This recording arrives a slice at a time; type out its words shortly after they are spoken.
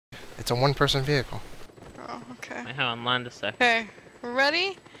It's a one-person vehicle. Oh, okay. Wait, hang on, land a sec. Okay,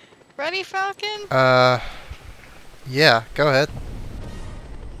 ready? Ready, Falcon? Yeah, go ahead.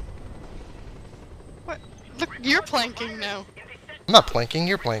 What? Look, you're planking now. I'm not planking,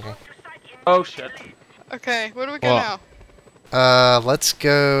 you're planking. Oh shit. Okay, where do we go What? now? Let's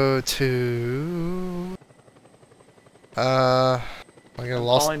go to... I got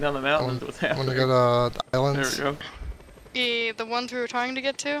lost. Falling down the mountains. What's I'm happening? gonna go to the islands. There we go. The ones we were trying to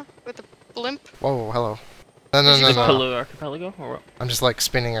get to? With the blimp? Whoa, hello. No, Did no, you no, The no. Palu Archipelago, or what? I'm just like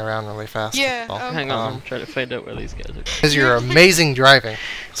spinning around really fast. Yeah, that's all. Hang on, I'm trying to find out where these guys are. Because your amazing driving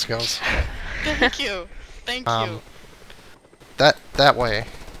skills. Thank you. Thank you. That way.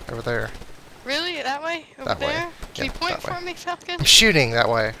 Over there. Really? That way? Over That way. there? Can Yeah, you point that way. for me, Falcon? I'm shooting that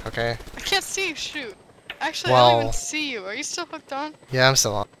way, okay? I can't see you shoot. Actually, I Well- don't even see you. Are you still hooked on? Yeah, I'm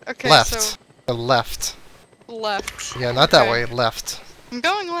still on. Okay, Left. so The left. left. Yeah, not that Okay. way. Left. I'm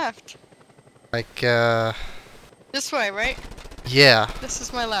going left. Like, This way, right? yeah. This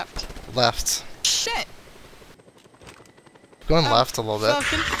is my left. Left. Shit! Going Oh, left a little bit.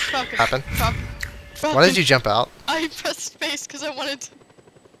 Falcon. Happen. Falcon. Why did you jump out? I pressed space because I wanted to.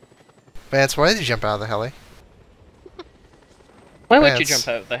 Vance, why did you jump out of the heli? Why would you Vance. jump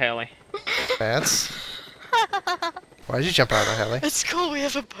out of the heli? Vance? Why did you jump out of the heli? It's cool, we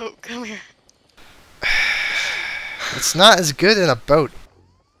have a boat. Come here. It's not as good in a boat.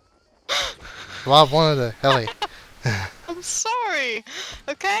 Well, I wanted a heli. I'm sorry.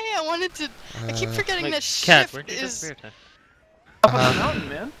 Okay, I wanted to. I keep forgetting Like, that Cat, shift where'd you is disappear to? Up on the mountain,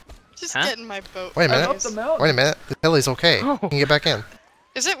 man. just Huh? get in my boat. Wait a I'm minute. up the mountain. Wait a minute. The heli's okay. Oh. You can get back in.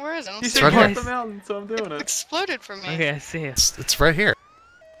 Is it? Where is it? I don't You see said right go here. up the mountain, so I'm doing it. it. Exploded for me. Okay, I see it. It's right here.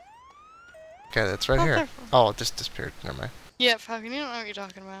 Okay, it's right Oh, here. there- Oh, it just disappeared. Never mind. Yeah, Falcon, you don't know what you're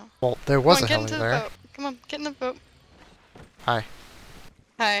talking about. Well, there Come was on, a get heli into the there. boat. Come on, get in the boat. Hi.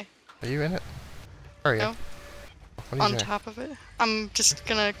 Hi. Are you in it? Where are you? No. What are On you doing? top of it. I'm just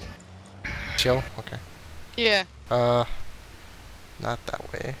gonna. Chill? Okay. Yeah. Not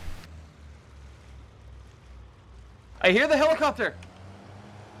that way. I hear the helicopter.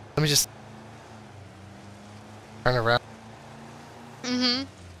 Let me just turn around.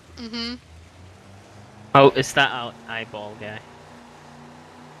 Mm-hmm. Oh, it's that eyeball guy.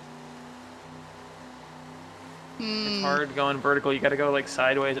 It's hard going vertical. You gotta go like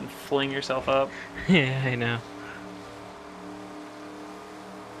sideways and fling yourself up. Yeah, I know.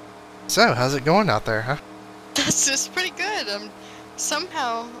 So, how's it going out there, huh? That's just pretty good.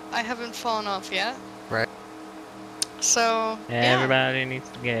 Somehow I haven't fallen off yet. Right. So yeah. Everybody needs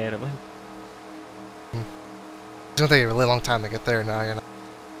to get away. It's gonna take a really long time to get there now, you know.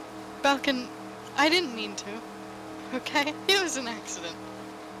 Falcon, I didn't mean to. Okay? It was an accident.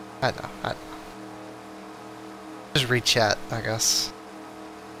 I know. Just read chat, I guess.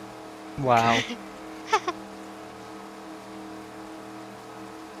 Wow.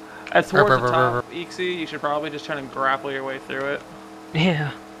 At towards the top, Ixie, you should probably just try to grapple your way through it.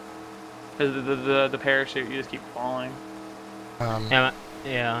 Yeah. Because the parachute, you just keep falling.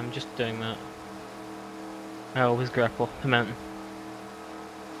 Yeah, I'm just doing that. I always grapple the mountain.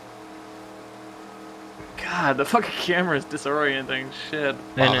 God, the fucking camera is disorienting. Shit.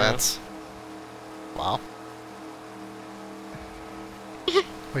 I Wow, know. that's... Wow.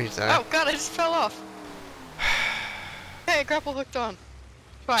 What are you doing? Oh god, I just fell off. Hey, grapple hooked on.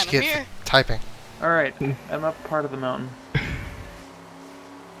 Fine, I'm here. Typing. Alright, I'm up part of the mountain.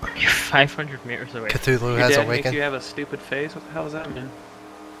 You're 500 meters away. Cthulhu Your has dad makes awakened. you have a stupid face? What the hell does that mean?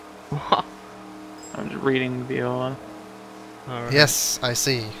 What? I'm just reading the Viola. Alright. Yes, I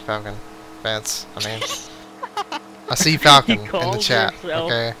see Falcon. Vance, I mean. I see Falcon in the called chat,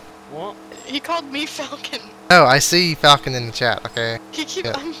 yourself- okay? What? He called me Falcon. No, I see Falcon in the chat, okay?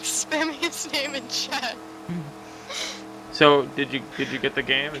 Yeah. I'm spamming his name in chat. So, did you get the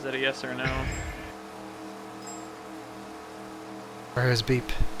game? Is that a yes or no? Where is beep,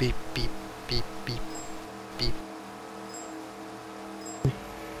 beep, beep, beep, beep, beep.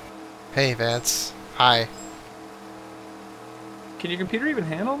 Hey, Vance. Hi. Can your computer even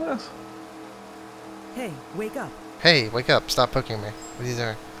handle this? Hey, wake up. Hey, wake up. Stop poking me. What are you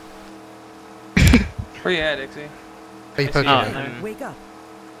doing? Where you at, Ixie? Are you I see poking you. me? Um, Wake up.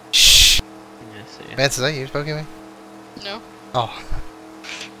 Shh! Yeah, I see it. Vance, is that you poking me? No. Oh,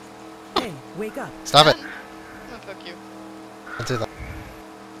 Hey, wake up. stop it. I'm gonna poke you. Don't do that.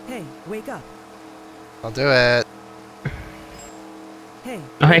 Hey, wake up. Don't do it. Hey,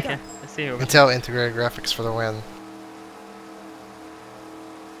 Oh, wake yeah, up. I see you. Intel integrated graphics for the win.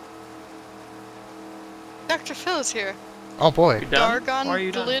 Dr. Phil is here. Oh boy. You done? Dargon Why are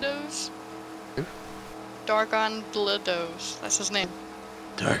you done? Blidos. Who? Dargon Blidos. That's his name.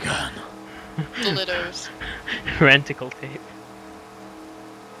 Durgan. Glitters. Renticle tape.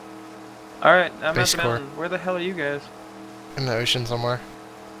 Alright, I'm Base at the core. mountain. Where the hell are you guys? In the ocean somewhere.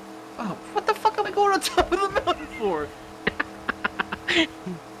 Oh, what the fuck am I going on top of the mountain for?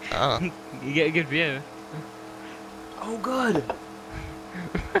 Oh. You get a good view. Oh, good.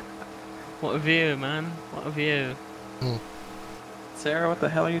 What a view, man. What a view. Sarah, what the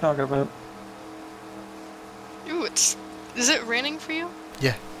hell are you talking about? Ooh, it's. Is it raining for you?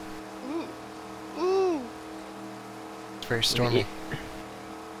 Yeah. Ooh. Ooh. It's very stormy.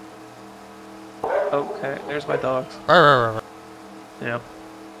 Okay, there's my dogs. Arr. Yep.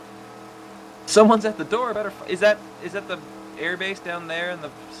 Someone's at the door. Better. Is that the air base down there in the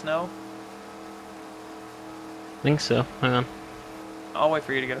snow? I think so. Hang on. I'll wait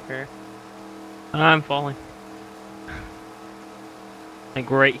for you to get up here. I'm falling. Like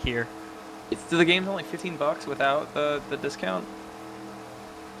right here. So the game's only $15 without the discount.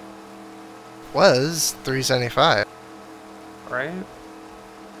 Was $3.75. Right?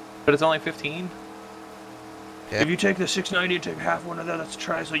 But it's only 15. Yeah. If you take the $6.90 and take half one of that, let's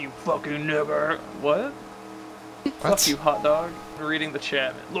try so you fucking never. What? What? Fuck you, hot dog. I'm reading the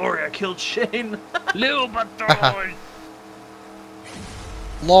chat. Lori, I killed Shane. Little baton.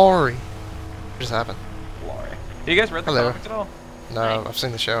 Lori. What just happened? Lori. Have you guys read the Hello. comics at all? No, I've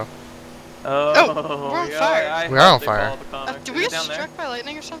seen the show. Oh, we're on yeah, fire. We are on they fire. follow the comics. Did Is we it get down there? struck by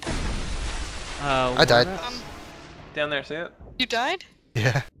lightning or something? I died. Down there, see it? You died?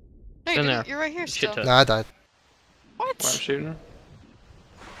 Yeah. No, you In didn't. there. You're right here Shit still. ton. No, I died. Where I'm What? shooting.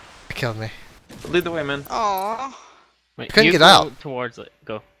 It killed me. Lead the way, man. Aww. Wait, Couldn't you get go out. Towards it.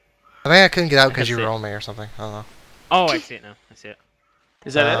 Go. I think I couldn't get out I because can you see were it. on me or something. I don't know. Oh, I see it now. I see it.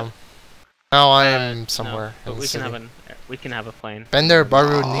 Is that Um, Now I Uh, am somewhere No, but in the we city. can have we can have a plane. Bender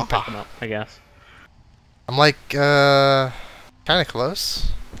Baru Aw. Pick 'em Nipa. up, I guess. I'm like, kind of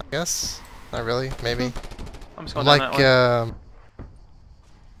close, I guess. Not really, maybe. it? I'm just I'm going down like, that way.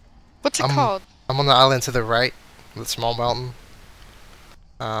 What's it I'm- called? I'm on the island to the right, the small mountain.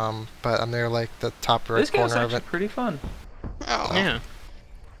 But I'm near like the top right This game's corner of actually it. pretty fun. Oh. Yeah.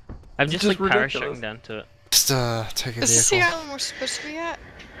 I'm It's just just like ridiculous. parachuting down to it. Just take a Is this the vehicle. island we're supposed to be at?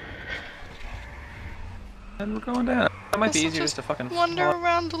 And we're going down. That might be Guess I'll easier just just to fucking Wander fly.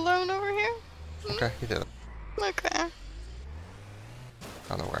 around alone over here? Okay, you did it. Okay. I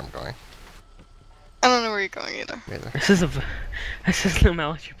don't know where I'm going I don't know where you're going either. either. This is this is the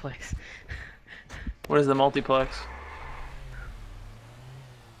military place. What is the multiplex?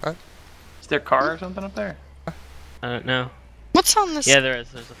 What? Is there a car or something up there? I don't know. What's on this Yeah, there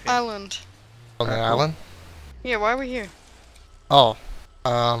is. There's a few. island? On the Alright, cool. island? Yeah, why are we here? Oh,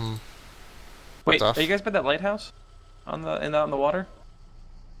 Wait, Stuff. are you guys by that lighthouse? On the out in the water?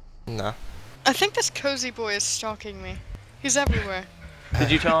 no. I think this cozy boy is stalking me. He's everywhere. Did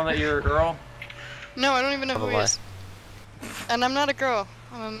you tell him that you're a girl? No, I don't even know who he Probably. is. And I'm not a girl.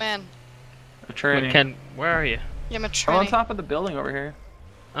 I'm a man. A Wait, tranny. Ken, where are you? Yeah, I'm a I'm on tranny. top of the building over here.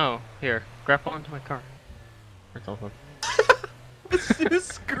 Oh, here. Grapple onto my car. Or something.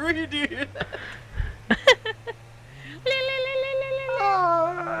 Screw dude.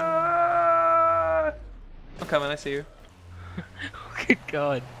 I'm coming, I see you. Oh, good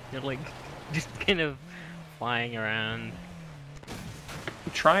God. You're like just kind of flying around.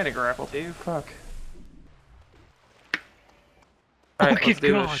 I'm trying to grapple to you, fuck. Alright, Oh, let's good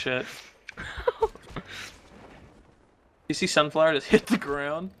do God. this shit. You see Sunflower just hit the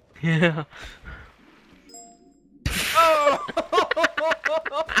ground? Yeah. Oh!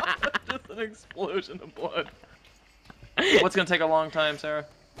 Just an explosion of blood. What's gonna take a long time, Sarah?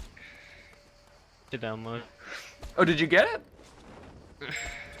 To download. Oh, did you get it?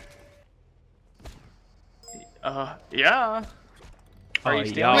 Yeah. Are you Oh,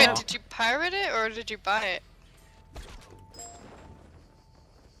 stealing yeah. Wait, it? did you pirate it or did you buy it?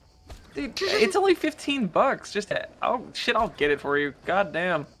 Dude, it's only $15. Just, I'll get it for you. God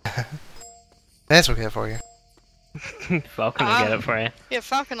damn. That's okay for you. Falcon will get it for you. Yeah,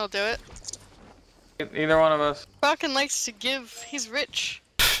 Falcon will do it. Either one of us. Falcon likes to give. He's rich.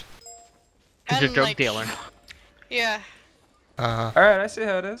 He's a And, drug like, dealer. Yeah. Alright, I see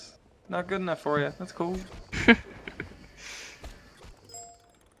how it is. Not good enough for you. That's cool.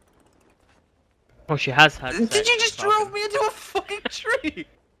 Oh, she has had sex. Did you just Falcon. drove me into a fucking tree?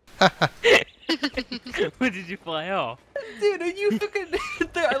 Where did you fly off? Dude, you fucking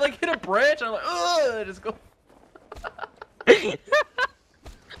I like hit a branch and I'm like, ugh, I just go.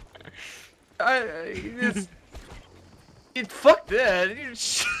 Fuck that. You're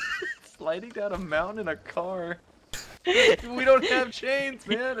sliding down a mountain in a car. We don't have chains,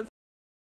 man.